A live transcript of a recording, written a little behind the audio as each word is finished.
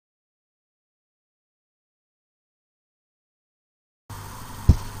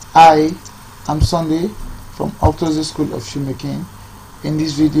Hi, I'm Sunday from Octo's School of Shoemaking. In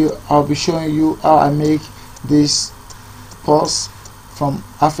this video, I'll be showing you how I make this purse from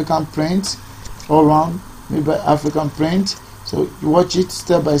African print, all round made by African print. So you watch it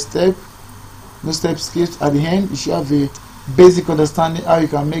step by step, no step skips. At the end, you should have a basic understanding how you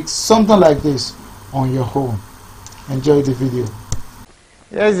can make something like this on your own. Enjoy the video.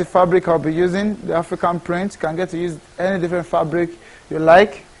 Here is the fabric I'll be using, the African print. You can get to use any different fabric you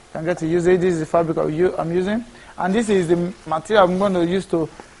like. You can get to use it. This is the fabric I'm using. And this is the material I'm going to use to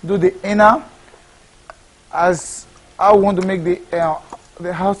do the inner, as I want to make the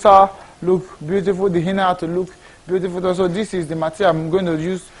outer look beautiful, the inner to look beautiful. Also, this is the material I'm going to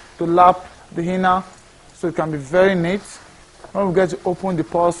use to lap the inner so it can be very neat. When we get to open the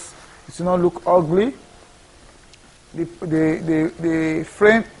purse, it will not look ugly. The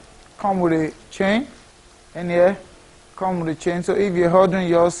frame comes with a chain, and here come with a chain. So if you're ordering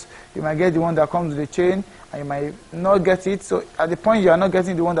yours, you might get the one that comes with the chain, and you might not get it. So at the point you are not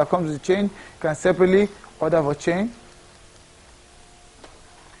getting the one that comes with the chain, you can separately order for chain.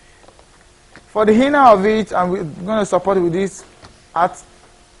 For the inner of it, I'm going to support it with this art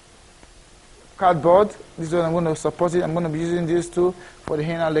cardboard. This is what I'm going to support it. I'm going to be using these two for the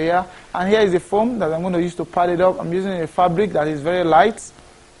inner layer. And here is the foam that I'm going to use to pad it up. I'm using a fabric that is very light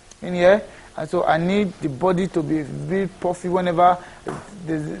in here. And so I need the body to be very puffy whenever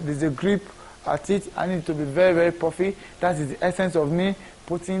there's a grip at it. I need it to be very, very puffy. That is the essence of me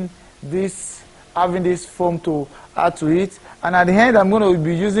putting this, having this foam to add to it. And at the end, I'm going to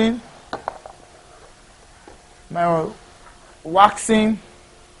be using my waxing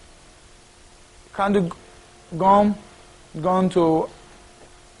candle gum to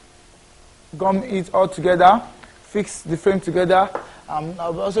gum it all together, fix the frame together.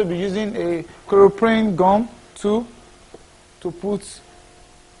 I'll also be using a chloroprene gum too to put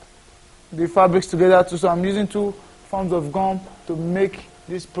the fabrics together too. So I'm using two forms of gum to make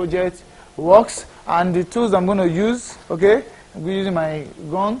this project works. And the tools I'm going to use, okay, I'm using my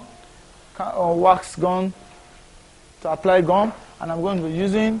gun or wax gun to apply gum, and I'm going to be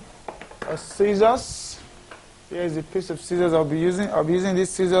using a scissors. Here is a piece of scissors I'll be using. I'll be using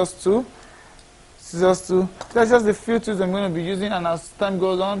these scissors too. That's just the few tools I'm going to be using, and as time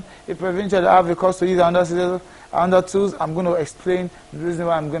goes on, if eventually I have a course to use under tools, I'm going to explain the reason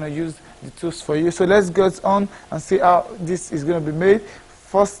why I'm going to use the tools for you. So let's get on and see how this is going to be made.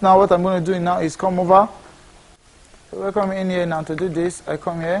 First, now what I'm going to do now is come over. So I come in here now to do this. I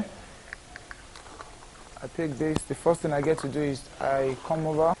come here. I pick this. The first thing I get to do is I come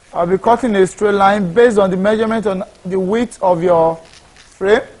over. I'll be cutting a straight line based on the measurement on the width of your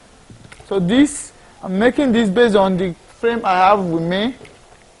frame. So this, I'm making this based on the frame I have with me.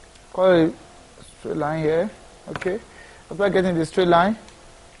 Call it a straight line here. Okay. After getting the straight line,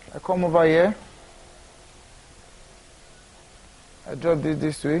 I come over here. I drop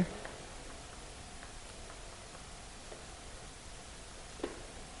this way.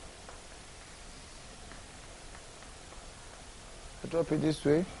 I drop it this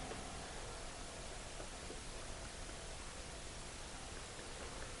way.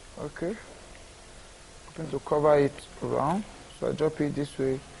 Okay. I'm going to cover it around. So I drop it this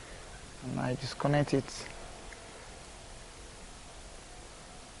way and I disconnect it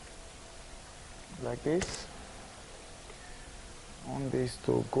like this. I want this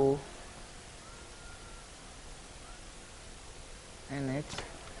to go in it.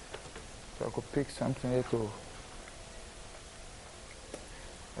 So I could pick something here to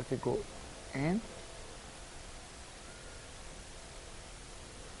let it go in.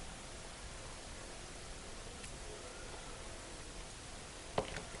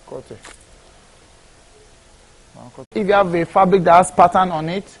 Cut it. If you have a fabric that has pattern on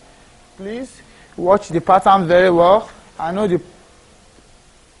it, please watch the pattern very well. I know the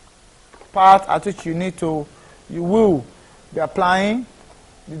part at which you will be applying,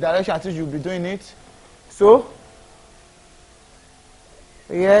 the direction at which you'll be doing it. So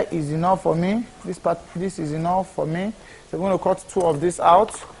here is enough for me. This is enough for me. So I'm going to cut two of this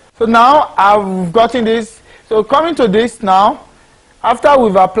out. So now I've gotten this. So coming to this now, after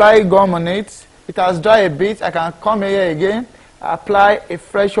we've applied gum on it, it has dried a bit. I can come here again, apply a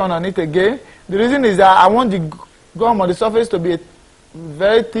fresh one on it again. The reason is that I want the gum on the surface to be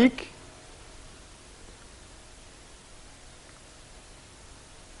very thick.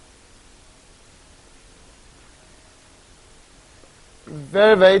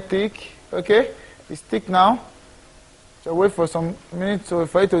 Very, very thick. Okay, it's thick now. So wait for some minutes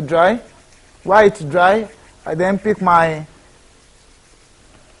for it to dry. While it's dry, I then pick my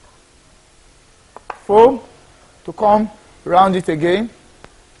foam to come around it again.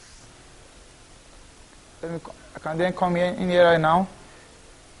 can then come in here right now,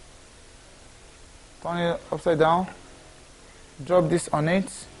 turn it upside down, drop this on it,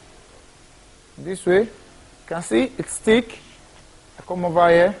 this way. You can see it stick. I come over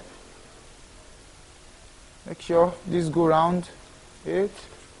here, make sure this go round it.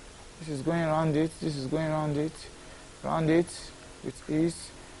 This is going around it, this is going around it with ease.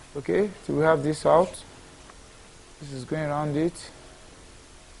 Okay, so we have this out. This is going around it.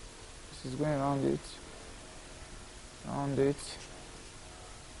 This is going around it. Around it.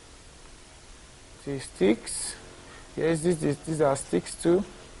 See, sticks. Yes, these are sticks too.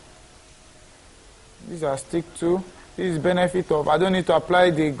 These are sticks too. This is benefit of, I don't need to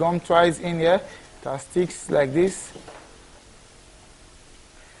apply the gum twice in here. It has sticks like this.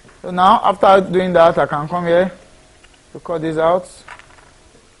 So now, after doing that, I can come here to cut this out.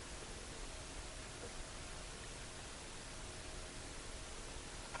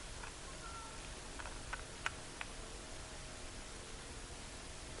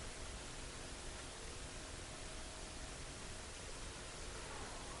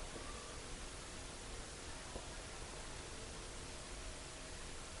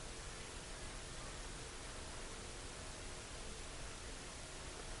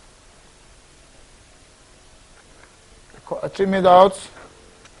 I trim it out.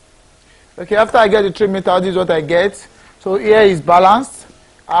 Okay, after I get the trim it out, this is what I get. So here is balanced.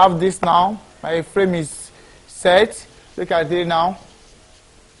 I have this now. My frame is set. Look at it now.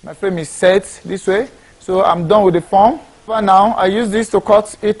 My frame is set this way. So I'm done with the form. For now, I use this to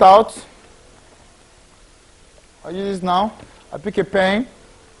cut it out. I use this now. I pick a pen.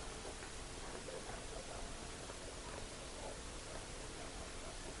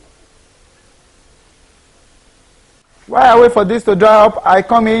 While I wait for this to dry up, I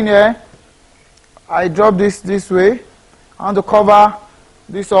come in here, I drop this way. I want to cover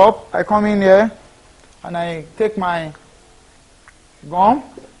this up. I come in here and I take my gum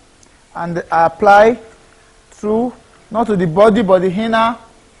and I apply through, not to the body, but the inner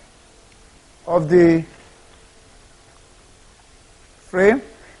of the frame.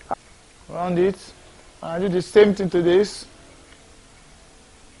 Around it. And I do the same thing to this.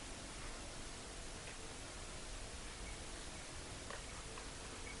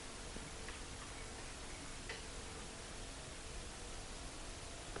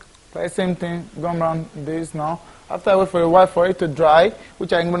 Same thing, gum around this now. After I wait for a while for it to dry,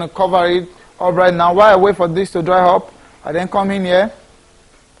 which I'm going to cover it up right now. While I wait for this to dry up, I then come in here,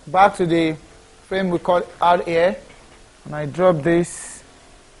 back to the frame we call out here, and I drop this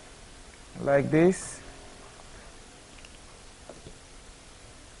like this.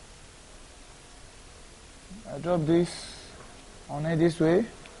 I drop this on it this way.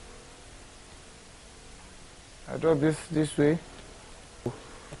 I drop this way.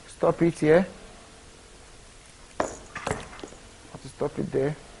 Stop it here. I have to stop it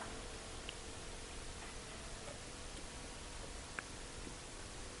there.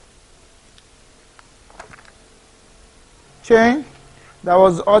 Chain that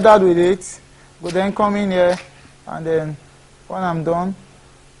was ordered with it will then come in here, and then when I'm done,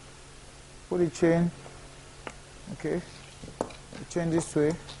 put the chain. Okay, the chain this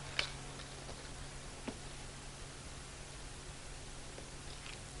way.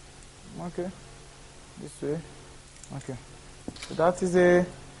 Okay, this way. Okay, so that is the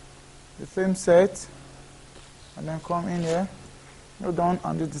frame set, and then come in here, go down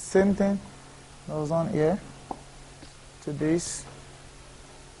and do the same thing that was on here to this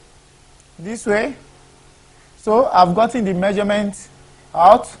way. So I've gotten the measurement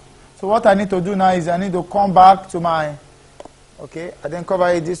out. So what I need to do now is I need to come back to my, okay, I then cover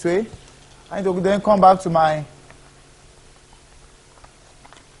it this way. I need to then come back to my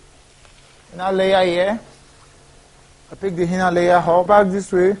inner layer here. I pick the inner layer up, back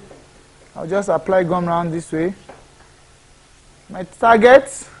this way. I'll just apply gum around this way. My target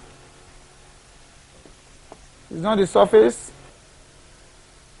is not the surface.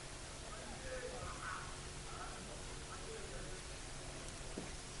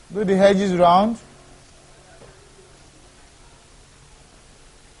 Do the edges round.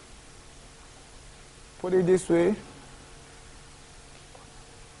 Put it this way.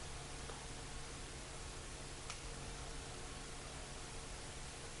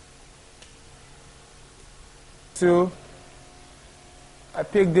 So I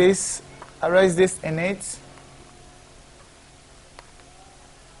pick this, I raise this in it.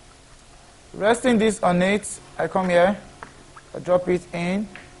 Resting this on it, I come here, I drop it in.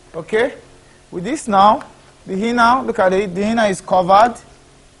 Okay? With this now, the inner, look at it, the inner is covered.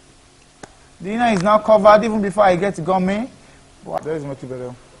 The inner is now covered even before I get gummy. There is much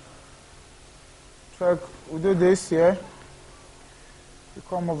better. Check we do this here. You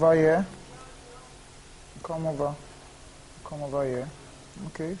come over here. Come over here.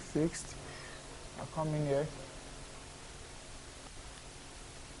 Okay, fixed. I come in here.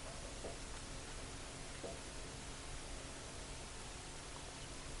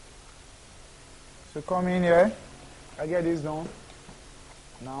 So come in here. I get this done.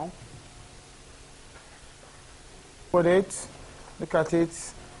 Now. Put it. Look at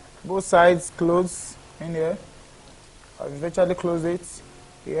it. Both sides close in here. I've eventually closed it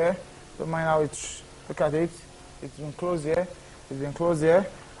here. Don't mind how it's. Look at it. It's been closed here. It's been closed here.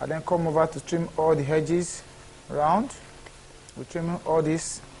 And then come over to trim all the edges around. We're trimming all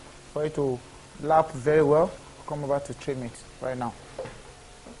this for it to lap very well. Come over to trim it right now.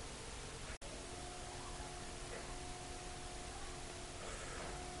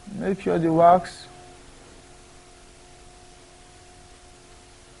 Make sure the wax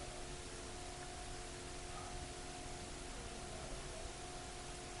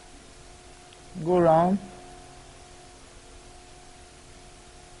go around.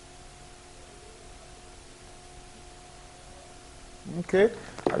 Okay,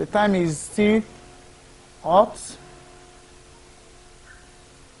 at the time is still hot,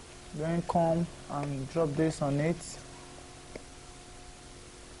 then come and drop this on it.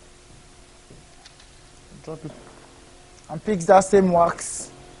 Drop it and pick that same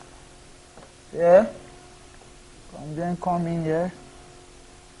wax. Yeah, and then come in here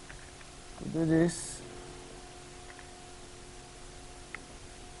to do this.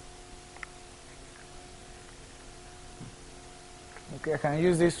 Okay, I can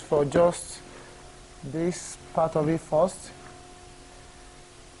use this for just this part of it first.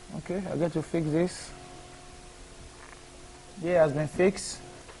 Okay, I get to fix this. Yeah, it has been fixed.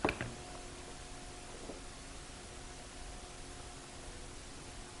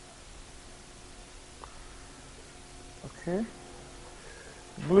 Okay,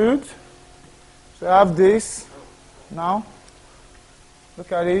 glued. So I have this now.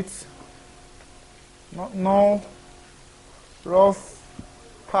 Look at it. No rough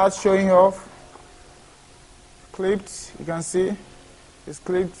parts showing off. Clipped. You can see it's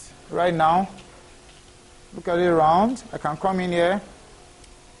clipped right now. Look at it round. I can come in here,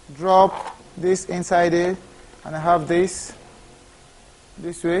 drop this inside it, and I have this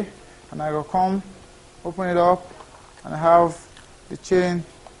way, and I will come, open it up, and I have the chain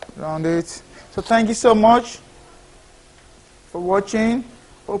around it. So thank you so much for watching.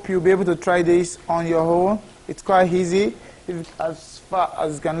 Hope you'll be able to try this on your own. It's quite easy. As far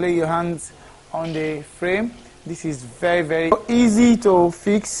as you can lay your hands on the frame, this is very, very easy to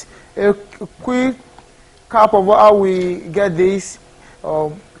fix. A quick cap of how we get this,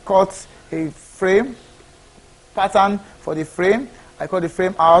 cut a frame pattern for the frame. I cut the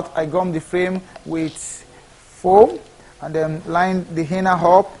frame out. I gum the frame with foam and then line the inner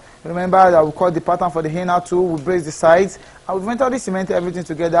up. Remember that we cut the pattern for the inner too. We brace the sides and we've mentally cemented everything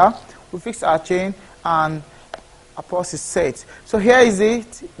together. We fix our chain and our purse is set. So here is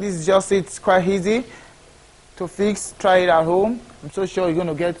it. This is just it. It's quite easy to fix. Try it at home. I'm so sure you're going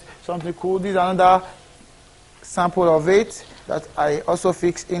to get something cool. This is another sample of it that I also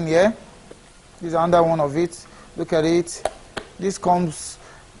fixed in here. This is another one of it. Look at it. This comes,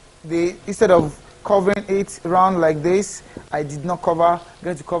 instead of covering it around like this, I did not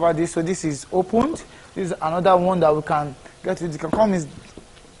get to cover this, so this is opened. This is another one that we can get to. It can come in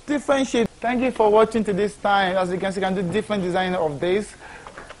different shapes. Thank you for watching to this time. As you can see, you can do different design of this.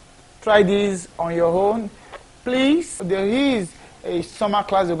 Try these on your own. Please, there is a summer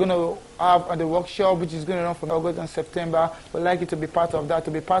class we're going to have at the workshop, which is going to run from August and September. We'd like you to be part of that.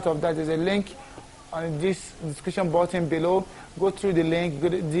 To be part of that, there's a link on this description button below. Go through the link.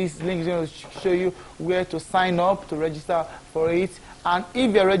 This link is going to show you where to sign up to register for it. And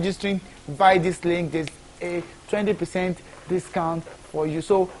if you're registering via this link, there's a 20% discount for you.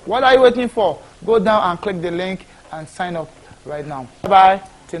 So what are you waiting for? Go down and click the link and sign up right now. Bye.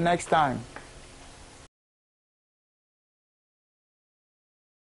 Till next time.